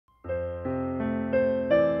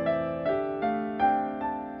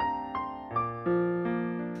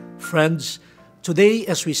Friends, today,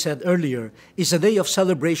 as we said earlier, is a day of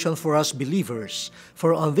celebration for us believers,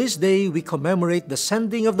 for on this day we commemorate the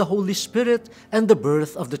sending of the Holy Spirit and the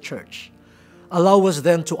birth of the Church. Allow us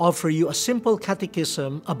then to offer you a simple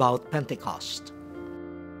catechism about Pentecost.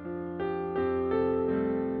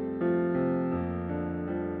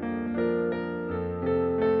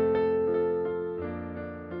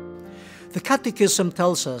 The Catechism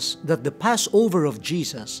tells us that the Passover of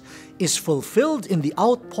Jesus is fulfilled in the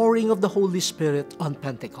outpouring of the Holy Spirit on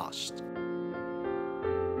Pentecost.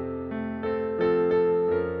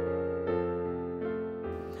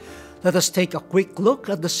 Let us take a quick look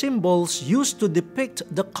at the symbols used to depict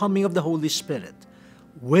the coming of the Holy Spirit: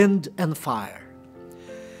 wind and fire.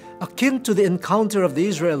 Akin to the encounter of the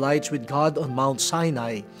Israelites with God on Mount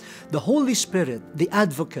Sinai, the Holy Spirit, the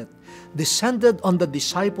Advocate, descended on the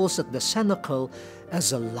disciples at the cenacle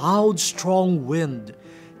as a loud, strong wind,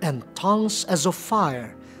 and tongues as of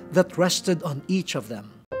fire that rested on each of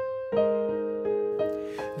them.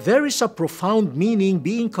 There is a profound meaning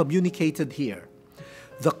being communicated here.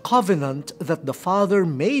 The covenant that the Father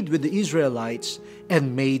made with the Israelites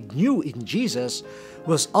and made new in Jesus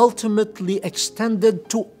was ultimately extended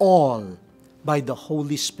to all by the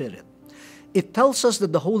Holy Spirit. It tells us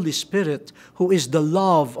that the Holy Spirit, who is the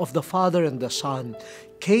love of the Father and the Son,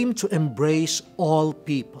 came to embrace all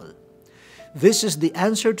people. This is the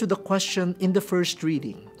answer to the question in the first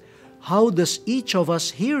reading: how does each of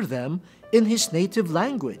us hear them in his native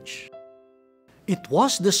language? It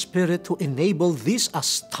was the Spirit who enabled these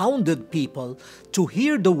astounded people to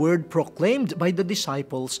hear the word proclaimed by the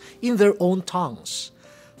disciples in their own tongues.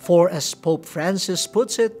 For as Pope Francis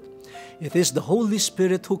puts it, it is the Holy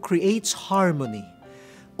Spirit who creates harmony.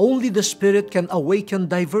 Only the Spirit can awaken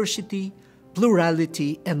diversity,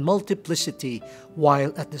 plurality, and multiplicity,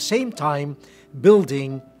 while at the same time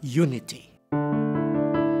building unity.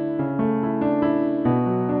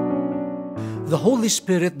 The Holy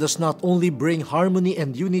Spirit does not only bring harmony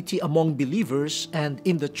and unity among believers and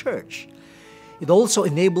in the Church, it also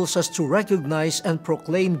enables us to recognize and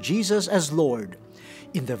proclaim Jesus as Lord,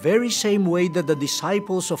 in the very same way that the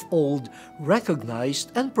disciples of old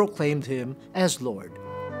recognized and proclaimed Him as Lord.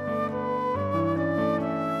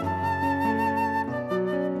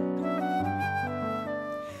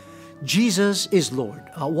 Jesus is Lord.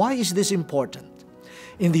 Why is this important?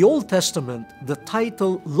 In the Old Testament, the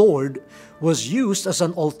title Lord was used as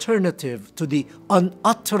an alternative to the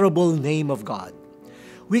unutterable name of God.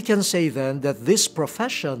 We can say then that this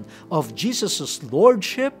profession of Jesus'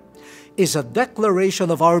 Lordship is a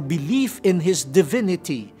declaration of our belief in His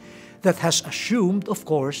divinity that has assumed, of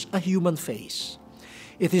course, a human face.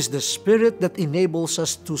 It is the Spirit that enables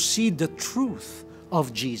us to see the truth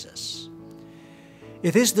of Jesus.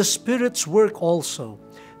 It is the Spirit's work also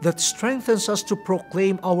that strengthens us to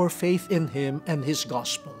proclaim our faith in Him and His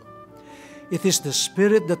gospel. It is the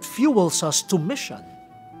Spirit that fuels us to mission.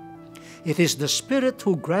 It is the Spirit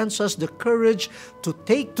who grants us the courage to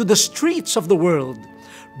take to the streets of the world,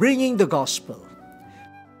 bringing the gospel.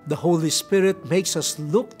 The Holy Spirit makes us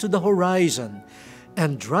look to the horizon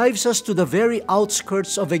and drives us to the very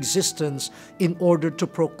outskirts of existence in order to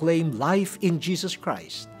proclaim life in Jesus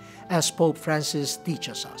Christ, as Pope Francis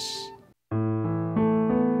teaches us.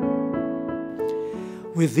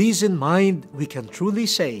 With these in mind, we can truly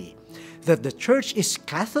say that the Church is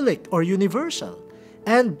Catholic or universal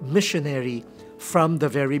and missionary from the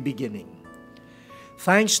very beginning.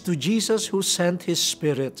 Thanks to Jesus who sent His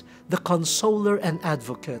Spirit, the Consoler and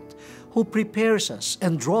Advocate, who prepares us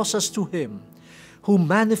and draws us to Him, who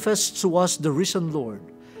manifests to us the risen Lord,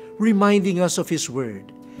 reminding us of His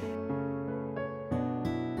Word,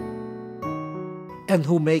 and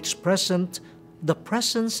who makes present the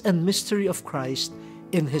presence and mystery of Christ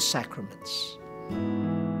in His sacraments.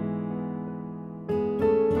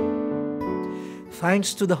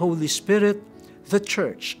 Thanks to the Holy Spirit, the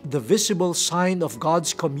Church, the visible sign of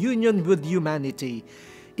God's communion with humanity,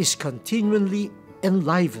 is continually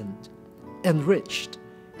enlivened, enriched,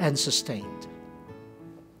 and sustained.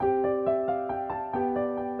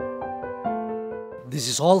 This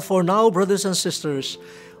is all for now, brothers and sisters.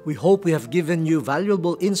 We hope we have given you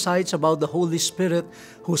valuable insights about the Holy Spirit,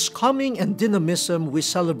 whose coming and dynamism we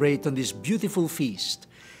celebrate on this beautiful feast.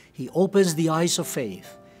 He opens the eyes of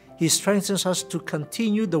faith. He strengthens us to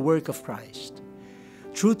continue the work of Christ.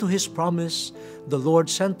 True to His promise, the Lord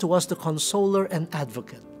sent to us the Consoler and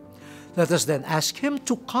Advocate. Let us then ask Him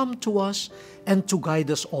to come to us and to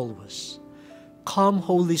guide us always. Come,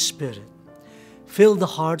 Holy Spirit, fill the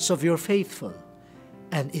hearts of your faithful,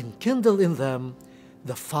 and enkindle in them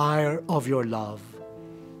the fire of your love.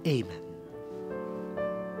 Amen.